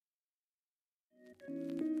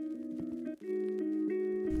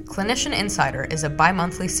Clinician Insider is a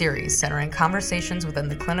bi-monthly series centering conversations within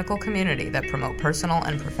the clinical community that promote personal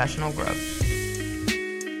and professional growth.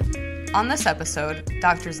 On this episode,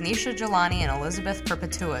 Drs. Nisha Jelani and Elizabeth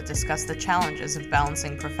Perpetua discuss the challenges of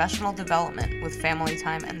balancing professional development with family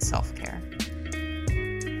time and self-care.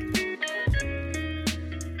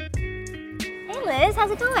 Hey Liz,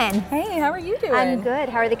 how's it going? Hey, how are you doing? I'm good.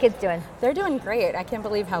 How are the kids doing? They're doing great. I can't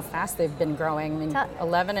believe how fast they've been growing. I mean,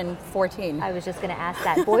 11 and 14. I was just going to ask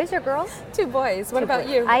that. Boys or girls? 2 boys. What about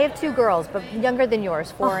you? I have 2 girls, but younger than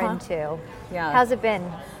yours, 4 and 2. Yeah. How's it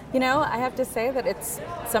been? You know, I have to say that it's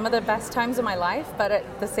some of the best times of my life, but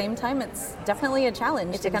at the same time, it's definitely a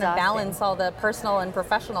challenge to kind of balance all the personal and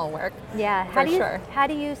professional work. Yeah. How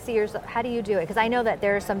do you see yourself? How do you do it? Because I know that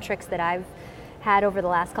there are some tricks that I've had over the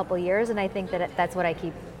last couple of years, and I think that that's what I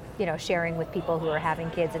keep sharing with people who are having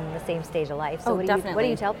kids in the same stage of life. So what do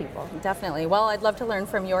you tell people? Definitely. Well, I'd love to learn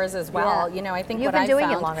from yours as well. Yeah. I think you've been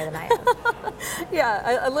doing it longer than I have.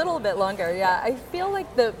 Yeah, a little bit longer. Yeah, I feel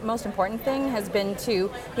like the most important thing has been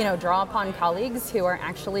to, draw upon colleagues who are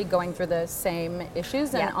actually going through the same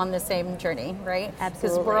issues and on the same journey, right? Absolutely.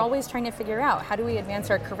 Because we're always trying to figure out how do we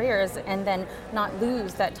advance our careers and then not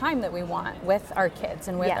lose that time that we want with our kids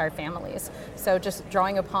and with our families. So just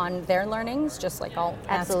drawing upon their learnings, just like I'll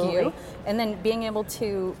ask you, and then being able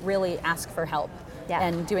to really ask for help. Yeah.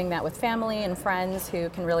 And doing that with family and friends who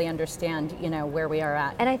can really understand, where we are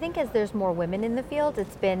at. And I think as there's more women in the field,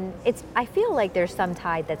 I feel like there's some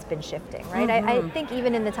tide that's been shifting, right? Mm-hmm. I think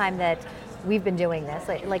even in the time that we've been doing this,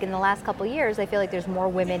 like in the last couple of years, I feel like there's more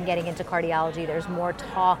women getting into cardiology. There's more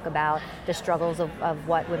talk about the struggles of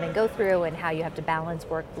what women go through and how you have to balance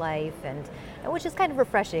work life, and which is kind of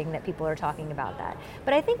refreshing that people are talking about that.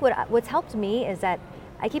 But I think what's helped me is that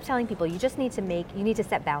I keep telling people you need to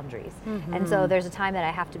set boundaries. Mm-hmm. And so there's a time that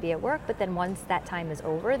I have to be at work, but then once that time is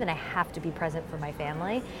over, then I have to be present for my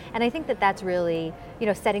family. And I think that that's really,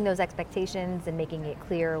 setting those expectations and making it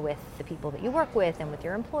clear with the people that you work with and with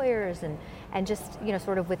your employers and just,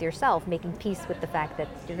 sort of with yourself, making peace with the fact that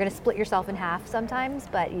you're going to split yourself in half sometimes,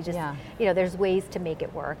 but you just, there's ways to make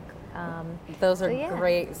it work. Those are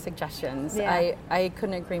great suggestions. Yeah. I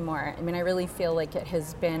couldn't agree more. I mean, I really feel like it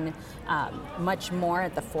has been much more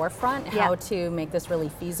at the forefront how to make this really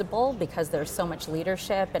feasible, because there's so much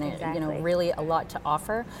leadership and really a lot to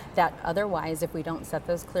offer that otherwise, if we don't set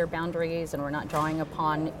those clear boundaries and we're not drawing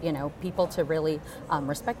upon people to really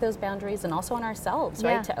respect those boundaries, and also on ourselves,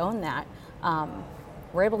 right, to own that.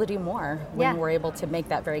 We're able to do more when we're able to make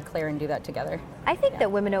that very clear and do that together. I think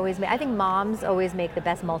that I think moms always make the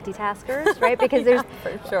best multitaskers, right? Because there's,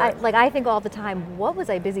 for sure. I think all the time, what was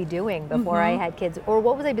I busy doing before I had kids? Or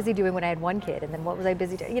what was I busy doing when I had one kid? And then what was I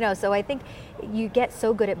busy doing? So I think you get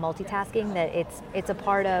so good at multitasking that it's a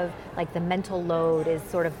part of, like, the mental load is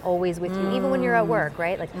sort of always with you, even when you're at work,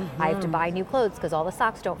 right? Like, I have to buy new clothes because all the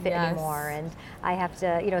socks don't fit anymore. And I have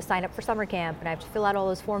to, sign up for summer camp, and I have to fill out all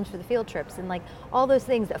those forms for the field trips. And, like, all those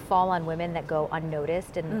things that fall on women that go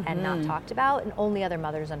unnoticed and not talked about, and only other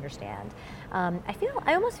mothers understand. I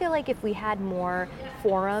almost feel like if we had more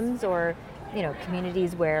forums or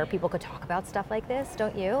communities where people could talk about stuff like this,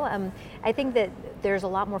 don't you? I think that there's a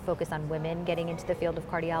lot more focus on women getting into the field of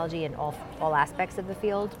cardiology and all aspects of the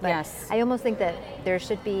field. But I almost think that there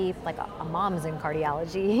should be like a moms in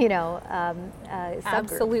cardiology,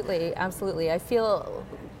 subgroup. Absolutely. I feel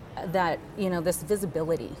that this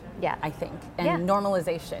visibility, I think, and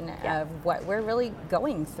normalization of what we're really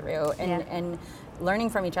going through, and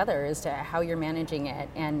learning from each other as to how you're managing it,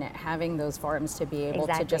 and having those forums to be able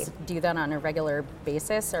to just do that on a regular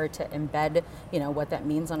basis, or to embed what that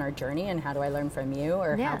means on our journey, and how do I learn from you,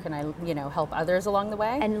 or how can I help others along the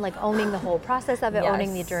way, and like owning the whole process of it,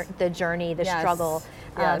 owning the journey, the struggle,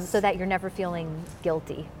 so that you're never feeling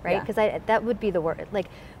guilty, right? Because that would be the word. Like,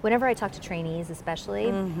 whenever I talk to trainees,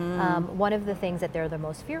 especially, one of the things that they're the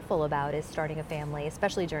most fearful about is starting a family,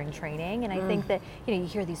 especially during training. And I think that you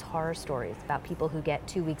hear these horror stories about people who get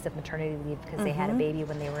 2 weeks of maternity leave because they had a baby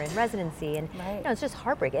when they were in residency, and it's just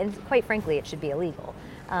heartbreaking. And quite frankly, it should be illegal.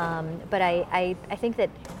 But I think that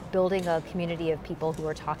building a community of people who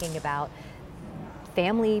are talking about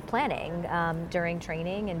family planning during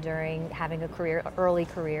training and during having a early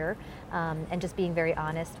career, and just being very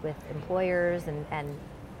honest with employers and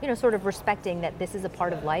sort of respecting that this is a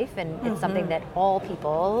part of life, and it's something that all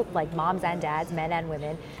people, like moms and dads, men and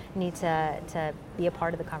women, need to be a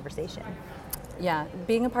part of the conversation. Yeah,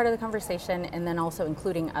 being a part of the conversation, and then also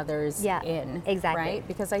including others in. Exactly. Right?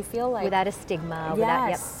 Because I feel like without a stigma.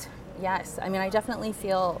 yes. I mean, I definitely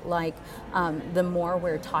feel like the more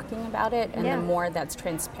we're talking about it and the more that's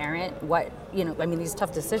transparent, what, you know, I mean, these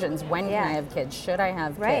tough decisions, when can I have kids? Should I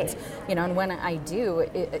have kids? You know, and when I do,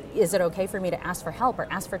 is it okay for me to ask for help or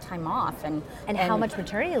ask for time off? And how much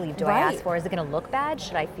maternity leave do I ask for? Is it going to look bad?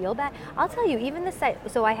 Should I feel bad? I'll tell you, even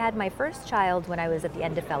so I had my first child when I was at the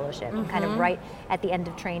end of fellowship, kind of right at the end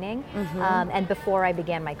of training, and before I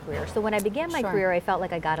began my career. So when I began my career, I felt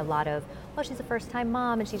like I got a lot of, well, she's a first-time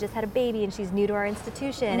mom and she just had a baby and she's new to our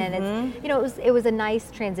institution, and it's, you know, it was a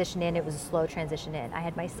nice transition in. It was a slow transition in. I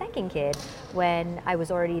had my second kid when I was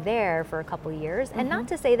already there for a couple years, and not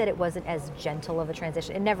to say that it wasn't as gentle of a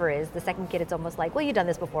transition. It never is. The second kid, it's almost like, well, you've done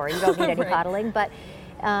this before. You don't need any coddling, but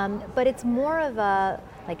it's more of a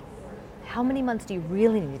like, how many months do you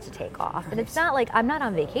really need to take off? And it's not like I'm not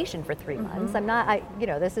on vacation for 3 months. I'm not, you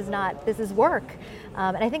know, this is work.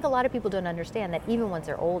 And I think a lot of people don't understand that even once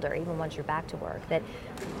they're older, even once you're back to work, that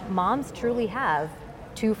moms truly have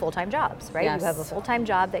 2 full-time jobs, right? You have a full-time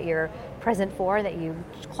job that you're present for, that you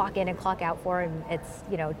clock in and clock out for, and it's,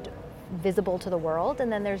 you know, visible to the world,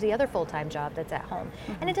 and then there's the other full-time job that's at home.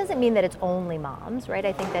 And it doesn't mean that it's only moms, right?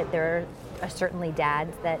 I think that there are certainly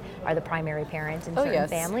dads that are the primary parents in certain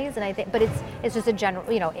families, and I think, but it's just a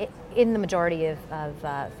general, you know, in the majority of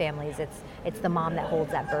families, it's the mom that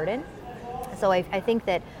holds that burden. So I think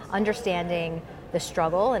that understanding the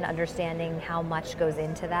struggle and understanding how much goes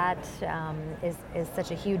into that is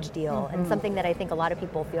such a huge deal, and something that I think a lot of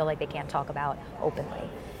people feel like they can't talk about openly.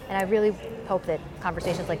 And I really hope that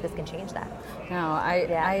conversations like this can change that. No,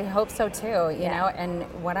 I hope so too, you know, and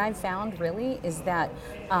what I've found really is that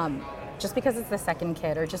just because it's the second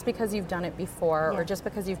kid, or just because you've done it before, or just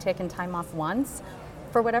because you've taken time off once,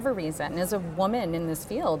 for whatever reason, as a woman in this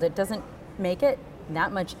field, it doesn't make it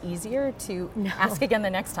that much easier to ask again the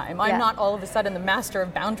next time. I'm not all of a sudden the master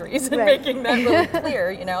of boundaries and making that really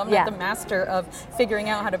clear, you know. I'm not the master of figuring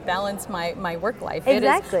out how to balance my work life.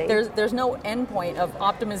 Exactly. There's no end point of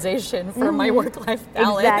optimization for my work-life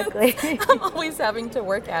balance. Exactly. I'm always having to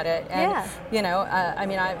work at it. And, you know, I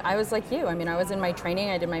mean, I was like you. I mean, I was in my training.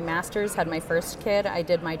 I did my master's, had my first kid. I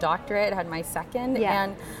did my doctorate, had my second.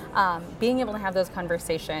 And being able to have those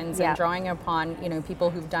conversations and drawing upon, you know, people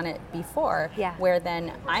who've done it before, where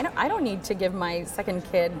then I don't need to give my second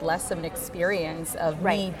kid less of an experience of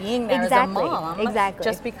me being there as a mom,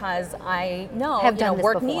 just because I know, you know,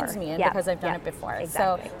 work needs me, and because I've done it before.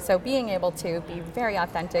 So being able to be very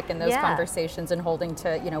authentic in those conversations and holding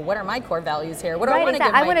to, you know, what are my core values here? What do I want to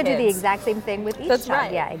give my kids? I want to do the exact same thing with each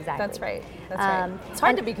child. Yeah, exactly. That's right. It's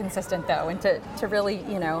hard to be consistent though, and to really,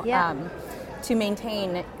 you know, to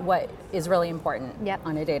maintain what is really important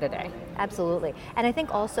on a day-to-day. Absolutely. And I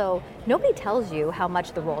think also, nobody tells you how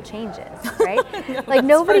much the role changes, right? No, like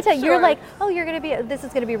nobody tells you, you're like, oh, this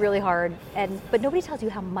is going to be really hard, but nobody tells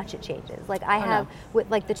you how much it changes. Like I have,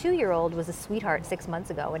 like the 2-year-old was a sweetheart 6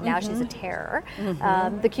 months ago, and now she's a terror.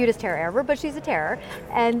 The cutest terror ever, but she's a terror.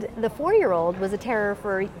 And the 4-year-old was a terror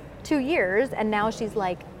for 2 years, and now she's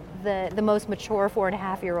like, the most mature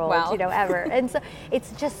 4.5-year-old, you know, ever. And so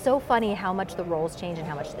it's just so funny how much the roles change and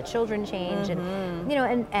how much the children change, and you know,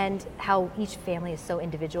 and how each family is so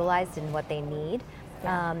individualized in what they need.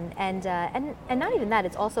 And not even that,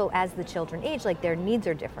 it's also as the children age, like their needs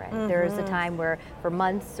are different. There's a time where for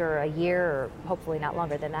months or a year, or hopefully not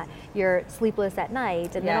longer than that, you're sleepless at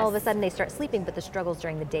night, and then all of a sudden they start sleeping, but the struggles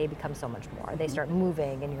during the day become so much more. They start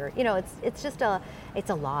moving, and you're, you know, it's just it's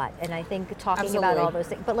a lot. And I think talking about all those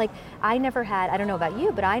things, but like I don't know about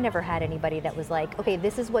you, but I never had anybody that was like, okay,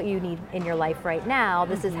 this is what you need in your life right now.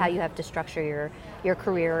 This is how you have to structure your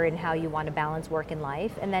career and how you want to balance work and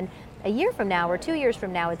life. And then a year from now or 2 years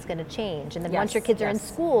from now, it's going to change. And then once your kids are in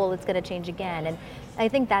school, it's going to change again. And I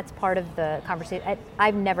think that's part of the conversation.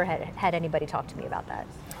 I've never had anybody talk to me about that.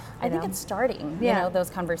 I think it's starting, you know,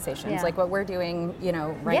 those conversations, like what we're doing, you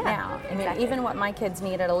know, right now. I mean, even what my kids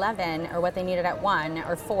need at 11 or what they needed at 1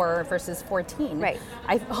 or 4 versus 14. Right.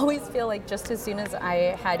 I always feel like just as soon as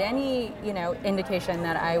I had any, you know, indication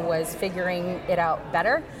that I was figuring it out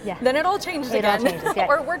better, then it all changed again.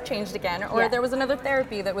 Or work changed again. Or there was another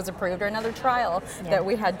therapy that was approved or another trial that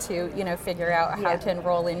we had to, you know, figure out how to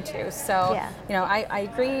enroll into. So, you know, I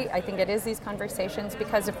agree. I think it is these conversations,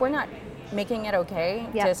 because if we're not making it okay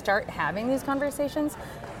to start having these conversations,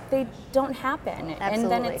 they don't happen. Absolutely.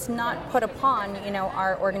 And then it's not put upon,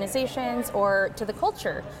 our organizations or to the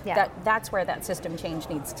culture. That's where that system change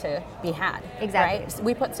needs to be had. Exactly. Right?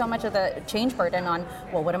 We put so much of the change burden on,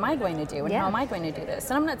 well, what am I going to do? And how am I going to do this?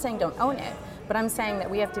 And I'm not saying don't own it, but I'm saying that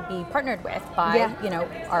we have to be partnered with by,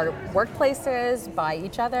 our workplaces, by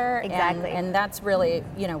each other. Exactly. And that's really,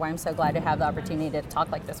 why I'm so glad to have the opportunity to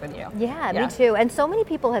talk like this with you. Yeah, me too. And so many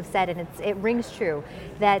people have said, and it rings true,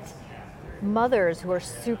 that mothers who are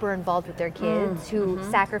super involved with their kids, who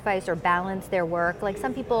sacrifice or balance their work, like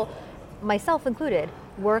some people, myself included,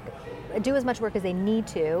 do as much work as they need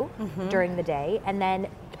to during the day, and then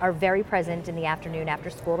are very present in the afternoon after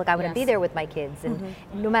school. Like I want to be there with my kids, and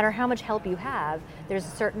no matter how much help you have, there's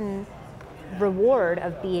a certain reward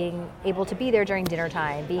of being able to be there during dinner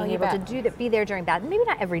time, being able to be there during that. Maybe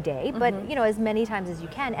not every day, but as many times as you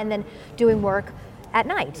can, and then doing work at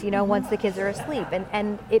night, once the kids are asleep,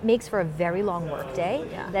 and it makes for a very long work day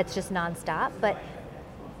that's just nonstop. But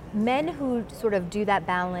men who sort of do that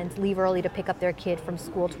balance, leave early to pick up their kid from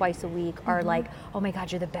school twice a week, are like, oh my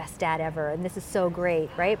God, you're the best dad ever, and this is so great,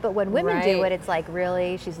 right? But when women do it, it's like,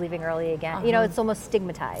 really? She's leaving early again? It's almost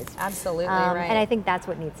stigmatized. Absolutely right. And I think that's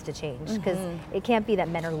what needs to change, because it can't be that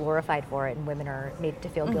men are glorified for it and women are made to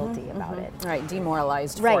feel guilty about it. Right,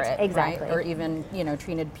 demoralized for it. Exactly. Right? Or even,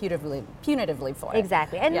 treated punitively for it.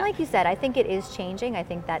 Exactly. And like you said, I think it is changing. I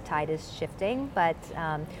think that tide is shifting, but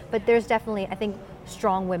there's definitely, I think,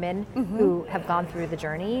 strong women who have gone through the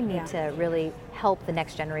journey need to really help the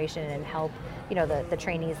next generation and help, the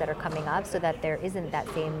trainees that are coming up, so that there isn't that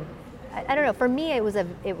same. I don't know. For me, it was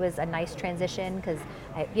a nice transition, because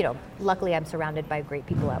luckily I'm surrounded by great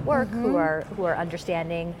people at work who are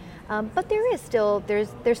understanding. But there's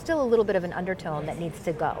still a little bit of an undertone that needs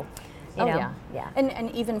to go. Yeah.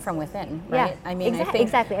 And even from within, right? Yeah. I mean, I think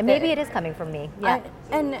exactly. And maybe it is coming from me. Yeah.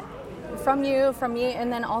 And from you, from me,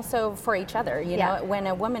 and then also for each other. You know, when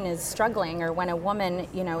a woman is struggling, or when a woman,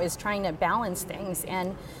 is trying to balance things,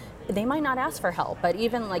 and they might not ask for help, but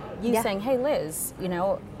even like you saying, hey Liz,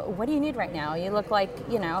 what do you need right now? You look like,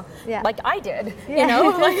 like I did,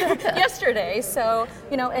 like yesterday. So,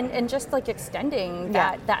 and just like extending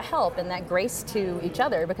that help and that grace to each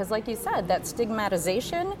other, because like you said, that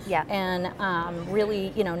stigmatization and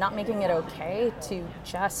really, not making it okay to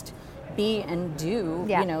just be and do,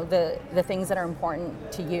 the things that are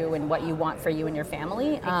important to you and what you want for you and your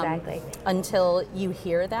family. Exactly. Until you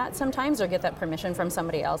hear that sometimes, or get that permission from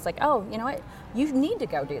somebody else, like, oh, you know what, you need to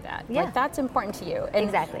go do that. Like, that's important to you.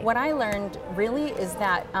 And what I learned really is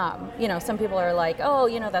that, some people are like, oh,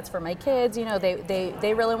 that's for my kids,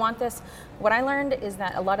 they really want this. What I learned is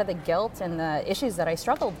that a lot of the guilt and the issues that I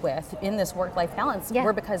struggled with in this work-life balance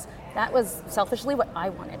were because that was selfishly what I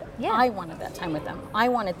wanted. Yeah. I wanted that time with them. I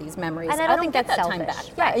wanted these memories. And I don't get that selfish. time back.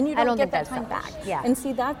 Right. And you don't get that time back. Yeah. And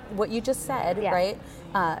see, that what you just said, right?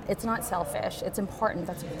 It's not selfish. It's important.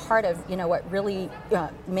 That's part of what really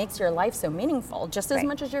makes your life so meaningful, just as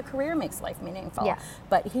much as your career makes life meaningful. Yeah.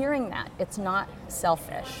 But hearing that, it's not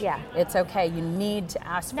selfish. Yeah. It's okay. You need to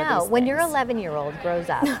ask for these things. When your 11-year-old grows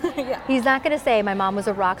up, he's not going to say, my mom was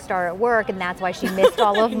a rock star at work and that's why she missed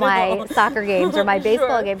all of my soccer games or my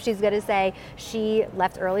baseball games. She's going to say she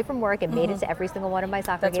left early from work and made it to every single one of my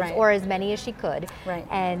soccer games, or as many as she could. Right.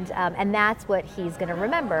 And that's what he's going to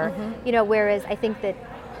remember. Whereas I think that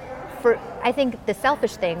I think the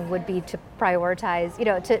selfish thing would be to prioritize,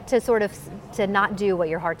 to not do what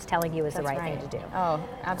your heart's telling you is the right thing to do. Oh,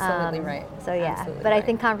 absolutely right. So absolutely but I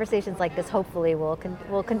think conversations like this hopefully will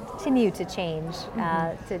continue to change,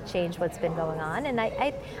 what's been going on, and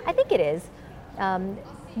I think it is.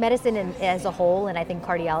 Medicine as a whole, and I think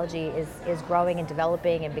cardiology is growing and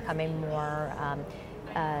developing and becoming more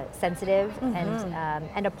sensitive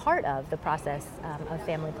and a part of the process of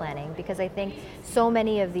family planning, because I think so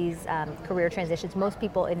many of these career transitions, most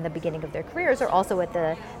people in the beginning of their careers are also at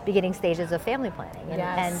the beginning stages of family planning,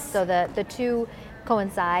 and so the two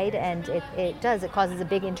coincide, and it causes a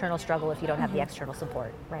big internal struggle if you don't have the external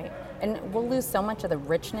support. Right. And we'll lose so much of the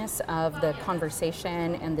richness of the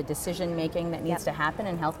conversation and the decision making that needs to happen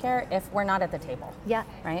in healthcare if we're not at the table. Yeah.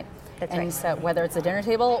 Right? That's right. And so whether it's the dinner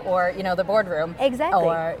table or, the boardroom. Exactly.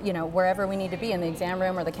 Or, wherever we need to be in the exam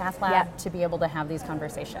room or the cath lab to be able to have these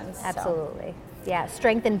conversations. Absolutely. So. Yeah.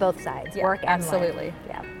 Strengthen both sides, work and absolutely. Life.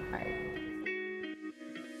 Yeah. All right.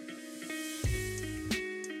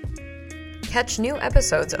 Catch new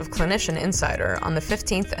episodes of Clinician Insider on the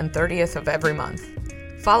 15th and 30th of every month.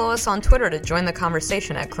 Follow us on Twitter to join the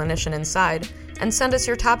conversation at Clinician Inside, and send us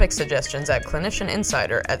your topic suggestions at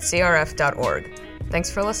clinicianinsider@crf.org.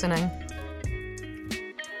 Thanks for listening.